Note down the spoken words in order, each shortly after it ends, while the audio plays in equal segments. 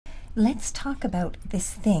Let's talk about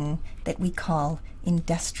this thing that we call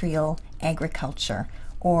industrial agriculture,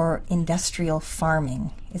 or industrial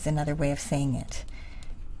farming is another way of saying it.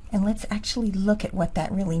 And let's actually look at what that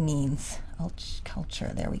really means.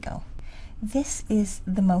 Culture, there we go. This is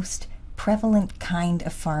the most prevalent kind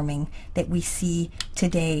of farming that we see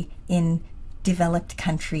today in developed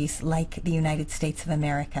countries like the United States of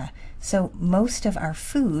America. So most of our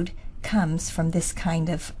food comes from this kind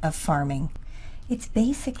of farming. It's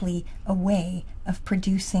basically a way of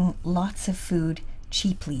producing lots of food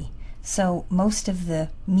cheaply. So most of the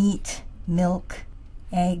meat, milk,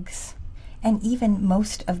 eggs, and even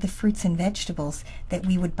most of the fruits and vegetables that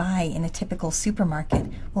we would buy in a typical supermarket,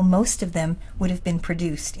 well, most of them would have been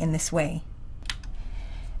produced in this way.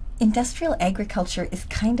 Industrial agriculture is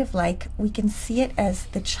kind of like, we can see it as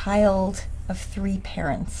the child of three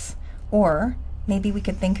parents, or maybe we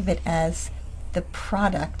could think of it as the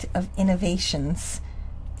product of innovations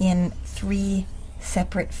in three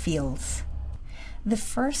separate fields. The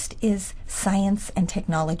first is science and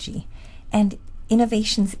technology, and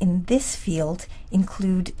innovations in this field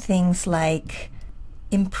include things like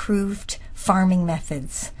improved farming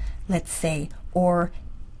methods, let's say, or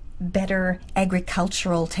better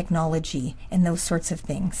agricultural technology and those sorts of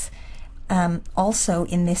things. Also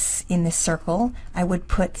in this circle, I would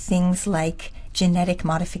put things like genetic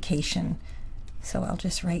modification. So I'll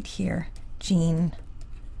just write here, gene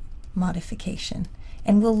modification.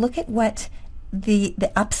 And we'll look at what the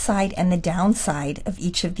upside and the downside of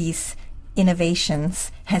each of these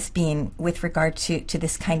innovations has been with regard to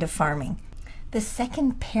this kind of farming. The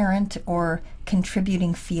second parent or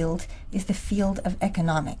contributing field is the field of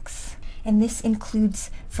economics. And this includes,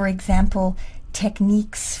 for example,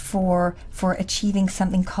 techniques for achieving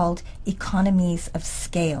something called economies of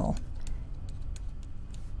scale.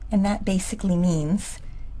 And that basically means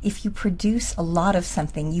if you produce a lot of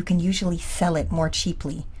something, you can usually sell it more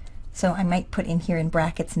cheaply. So I might put in here in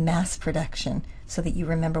brackets mass production so that you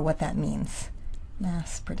remember what that means.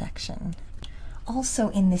 Mass production. Also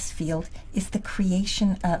in this field is the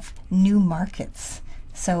creation of new markets.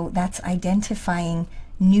 So that's identifying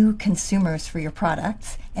new consumers for your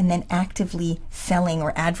products and then actively selling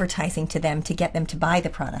or advertising to them to get them to buy the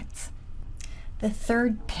products. The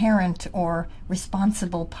third parent or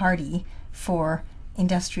responsible party for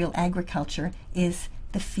industrial agriculture is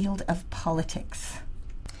the field of politics.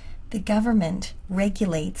 The government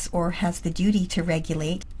regulates or has the duty to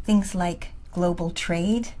regulate things like global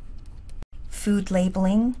trade, food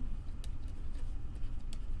labeling,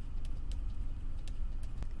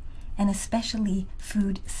 and especially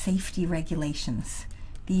food safety regulations.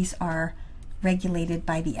 These are regulated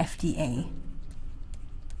by the FDA.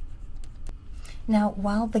 Now,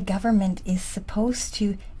 while the government is supposed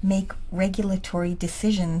to make regulatory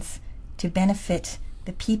decisions to benefit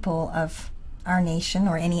the people of our nation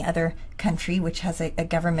or any other country which has a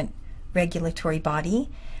government regulatory body,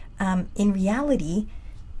 in reality,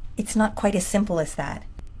 it's not quite as simple as that.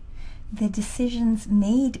 The decisions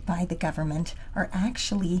made by the government are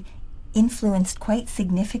actually influenced quite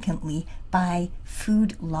significantly by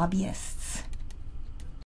food lobbyists.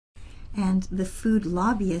 And the food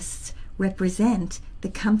lobbyists represent the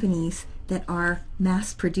companies that are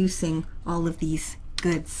mass producing all of these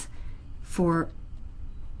goods for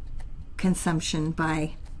consumption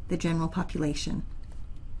by the general population.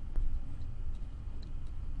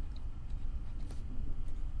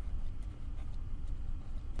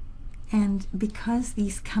 And because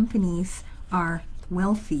these companies are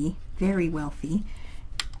wealthy, very wealthy,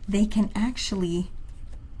 they can actually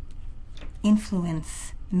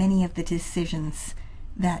influence many of the decisions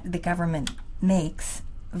that the government makes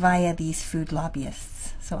via these food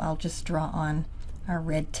lobbyists. So I'll just draw on our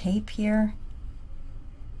red tape here.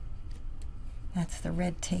 That's the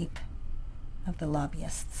red tape of the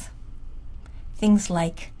lobbyists. Things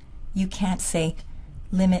like you can't say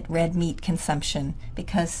limit red meat consumption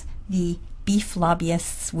because the beef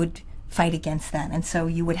lobbyists would fight against that, and so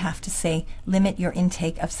you would have to say limit your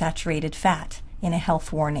intake of saturated fat in a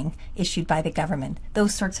health warning issued by the government.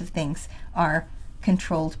 Those sorts of things are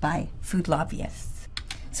controlled by food lobbyists.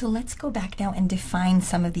 So let's go back now and define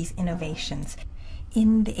some of these innovations.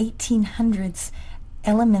 In the 1800s,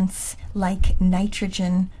 elements like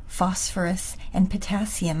nitrogen, phosphorus, and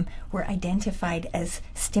potassium were identified as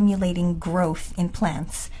stimulating growth in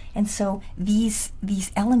plants. And so these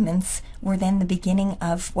elements were then the beginning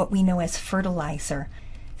of what we know as fertilizer.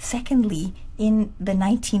 Secondly, in the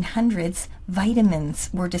 1900s,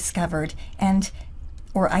 vitamins were discovered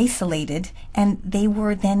or isolated, and they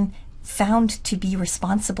were then found to be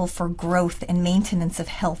responsible for growth and maintenance of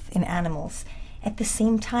health in animals. At the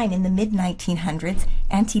same time, in the mid-1900s,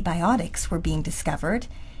 antibiotics were being discovered,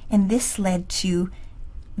 and this led to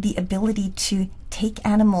the ability to take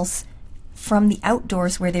animals from the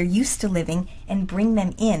outdoors where they're used to living and bring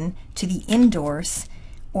them in to the indoors,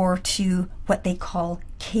 or to what they call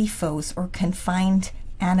CAFOs, or confined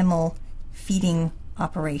animal feeding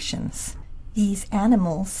operations. These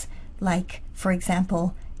animals, like, for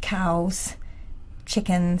example, cows,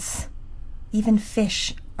 chickens, even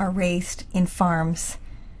fish, are raised in farms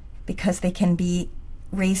because they can be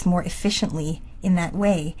raised more efficiently in that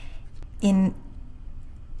way. In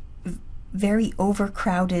very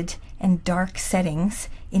overcrowded and dark settings,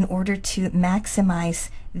 in order to maximize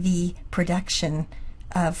the production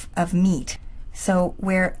of meat. So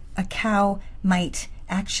where a cow might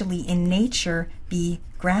actually in nature be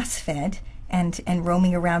grass-fed and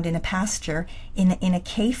roaming around in a pasture, in a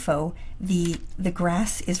CAFO, the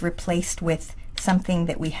grass is replaced with something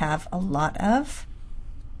that we have a lot of.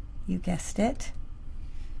 You guessed it.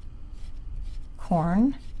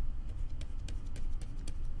 Corn.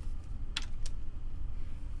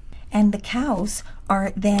 And the cows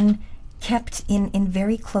are then kept in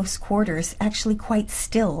very close quarters, actually quite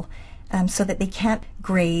still, so that they can't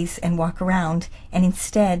graze and walk around, and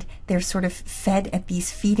instead they're sort of fed at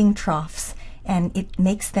these feeding troughs, and it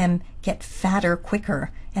makes them get fatter quicker,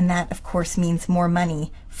 and that of course means more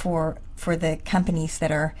money for the companies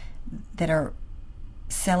that are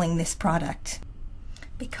selling this product.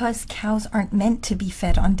 Because cows aren't meant to be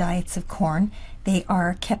fed on diets of corn, they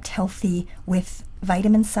are kept healthy with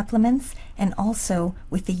vitamin supplements and also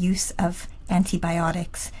with the use of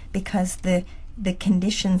antibiotics, because the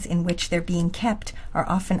conditions in which they're being kept are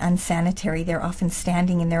often unsanitary. They're often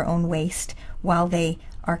standing in their own waste while they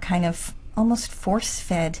are kind of almost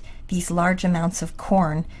force-fed these large amounts of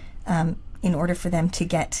corn in order for them to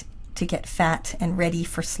get fat and ready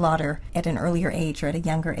for slaughter at an earlier age or at a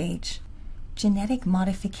younger age. Genetic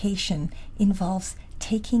modification involves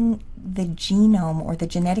taking the genome or the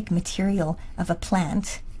genetic material of a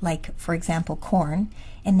plant, like for example corn,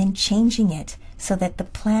 and then changing it so that the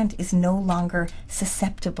plant is no longer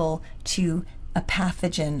susceptible to a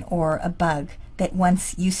pathogen or a bug that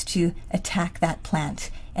once used to attack that plant,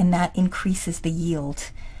 and that increases the yield.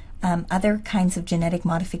 Other kinds of genetic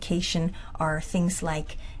modification are things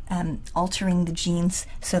like altering the genes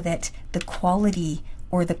so that the quality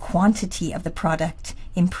or the quantity of the product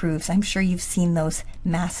improves. I'm sure you've seen those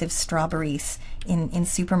massive strawberries in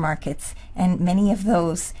supermarkets, and many of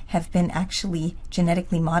those have been actually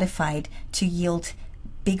genetically modified to yield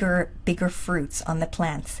bigger fruits on the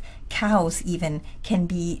plants. Cows even can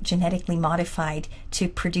be genetically modified to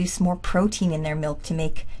produce more protein in their milk to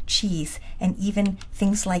make cheese, and even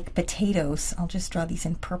things like potatoes. I'll just draw these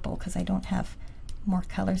in purple because I don't have more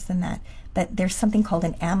colors than that. But there's something called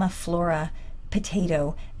an Amiflora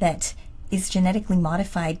potato that is genetically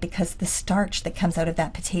modified because the starch that comes out of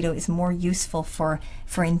that potato is more useful for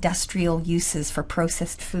industrial uses, for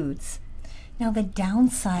processed foods. Now, the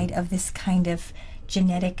downside of this kind of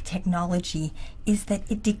genetic technology is that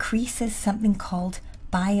it decreases something called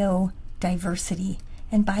biodiversity.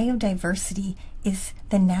 And biodiversity is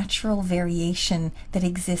the natural variation that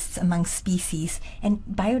exists among species. And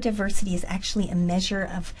biodiversity is actually a measure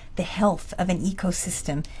of the health of an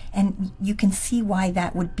ecosystem. And you can see why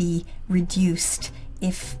that would be reduced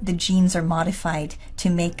if the genes are modified to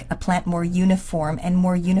make a plant more uniform and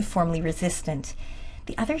more uniformly resistant.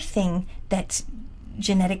 The other thing that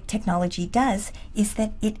genetic technology does is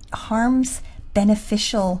that it harms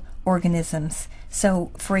beneficial organisms.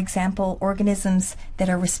 So, for example, organisms that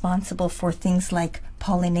are responsible for things like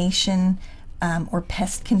pollination or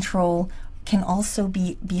pest control can also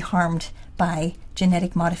be harmed by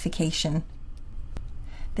genetic modification.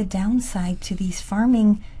 The downside to these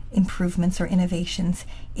farming improvements or innovations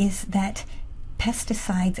is that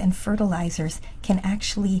pesticides and fertilizers can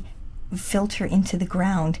actually filter into the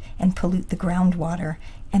ground and pollute the groundwater,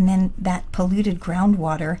 and then that polluted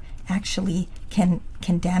groundwater actually can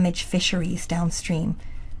damage fisheries downstream.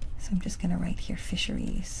 So I'm just going to write here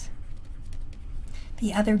fisheries.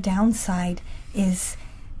 The other downside is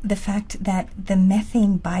the fact that the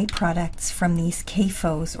methane byproducts from these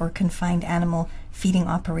CAFOs, or confined animal feeding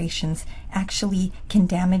operations, actually can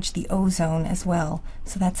damage the ozone as well.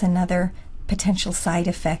 So that's another potential side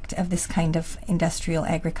effect of this kind of industrial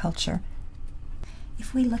agriculture.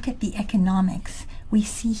 If we look at the economics, we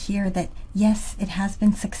see here that yes, it has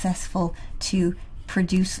been successful to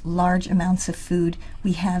produce large amounts of food.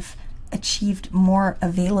 We have achieved more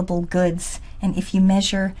available goods, and if you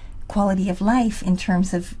measure quality of life in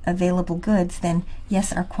terms of available goods, then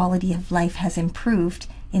yes, our quality of life has improved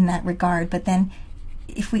in that regard. But then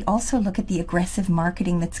if we also look at the aggressive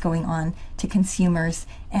marketing that's going on to consumers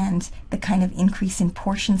and the kind of increase in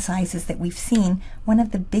portion sizes that we've seen, one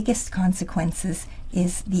of the biggest consequences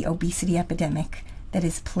is the obesity epidemic that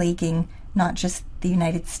is plaguing not just the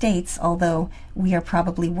United States, although we are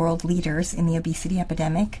probably world leaders in the obesity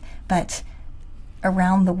epidemic, but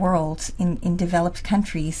around the world in developed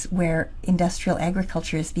countries where industrial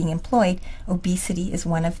agriculture is being employed, obesity is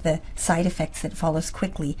one of the side effects that follows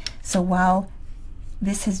quickly. So while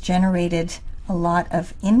this has generated a lot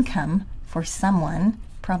of income for someone,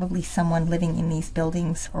 probably someone living in these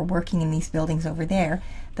buildings or working in these buildings over there,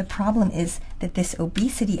 the problem is that this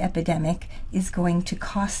obesity epidemic is going to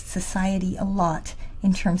cost society a lot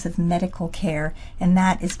in terms of medical care, and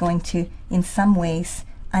that is going to, in some ways,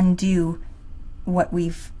 undo what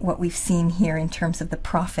we've seen here in terms of the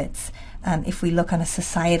profits, if we look on a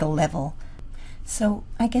societal level. So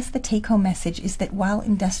I guess the take-home message is that while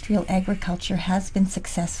industrial agriculture has been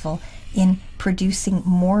successful in producing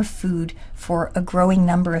more food for a growing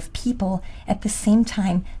number of people, at the same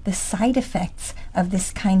time, the side effects of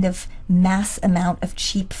this kind of mass amount of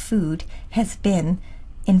cheap food has been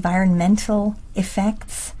environmental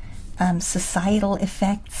effects, societal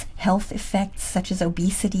effects, health effects such as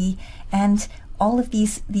obesity, and all of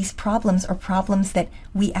these problems are problems that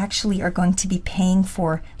we actually are going to be paying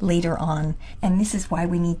for later on. And this is why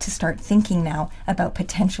we need to start thinking now about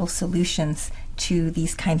potential solutions to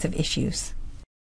these kinds of issues.